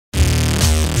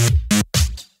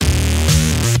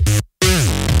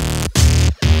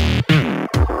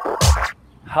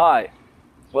Hi,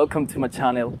 welcome to my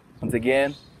channel. Once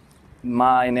again,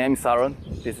 my name is Aaron.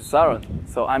 This is Aaron.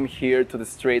 So I'm here to the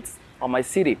streets of my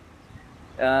city.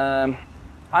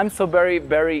 I'm so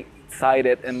very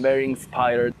excited and very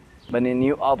inspired by the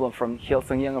new album from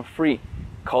Hillsong Young and Free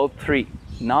called 3,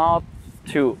 not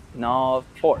 2, not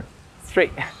 4,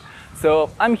 3. So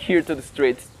I'm here to the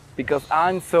streets because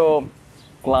I'm so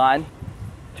glad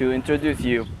to introduce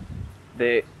you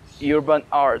the urban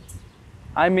art.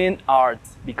 I mean art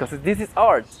because this is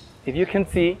art. If you can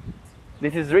see,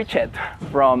 this is Richard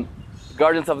from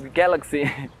Guardians of the Galaxy.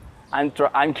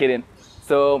 I'm kidding.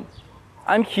 So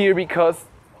I'm here because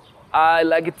I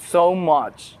like it so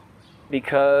much,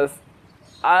 because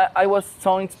I was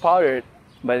so inspired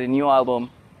by the new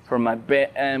album from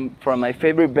my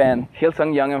favorite band,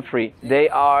 Hillsong Young and Free. They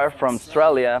are from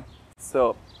Australia,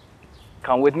 so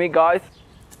come with me, guys.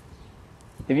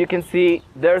 If you can see,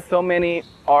 there's so many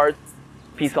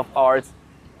piece of art.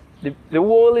 The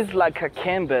wall is like a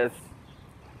canvas.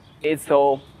 It's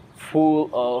so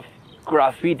full of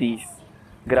graffitis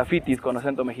con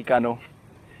acento mexicano.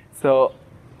 So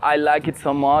I like it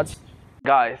so much.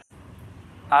 Guys,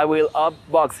 I will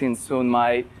unboxing soon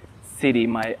my CD,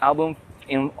 my album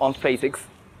on Phasix.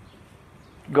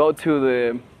 Go to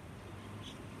the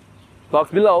box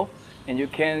below and you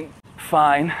can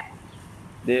find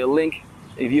the link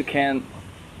if you can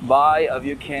buy, if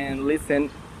you can listen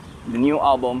the new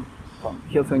album from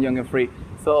Hillsong Young and Free.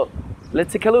 So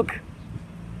let's take a look.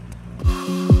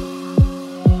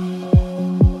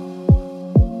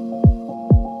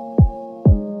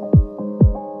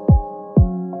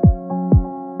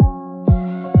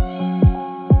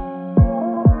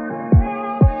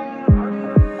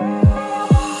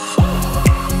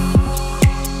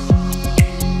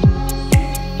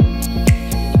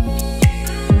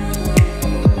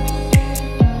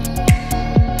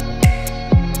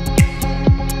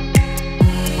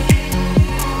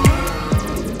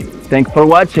 Thanks for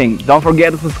watching. Don't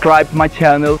forget to subscribe to my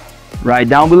channel right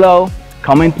down below.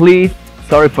 Comment please.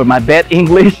 Sorry for my bad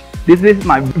English. This is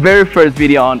my very first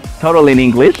video on totally in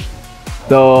English.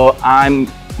 So I'm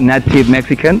native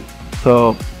Mexican.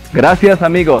 So gracias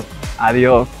amigos.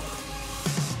 Adiós.